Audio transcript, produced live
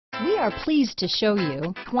We are pleased to show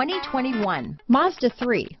you 2021 Mazda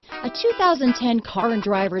 3. A 2010 Car and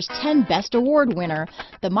Driver's 10 Best Award winner,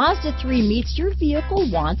 the Mazda 3 meets your vehicle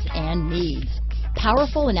wants and needs.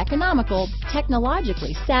 Powerful and economical,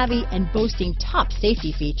 technologically savvy, and boasting top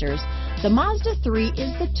safety features, the Mazda 3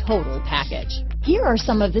 is the total package. Here are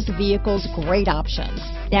some of this vehicle's great options: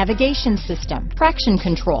 navigation system, traction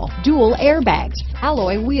control, dual airbags,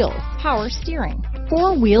 alloy wheels, power steering,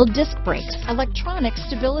 four-wheel disc brakes, electronic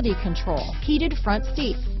stability control, heated front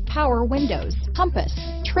seats, power windows, compass,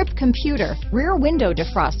 trip computer, rear window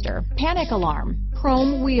defroster, panic alarm,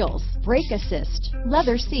 chrome wheels, brake assist,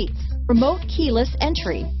 leather seats, remote keyless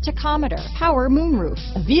entry, tachometer, power moonroof.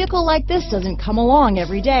 A vehicle like this doesn't come along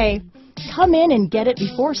every day. Come in and get it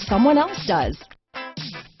before someone else does.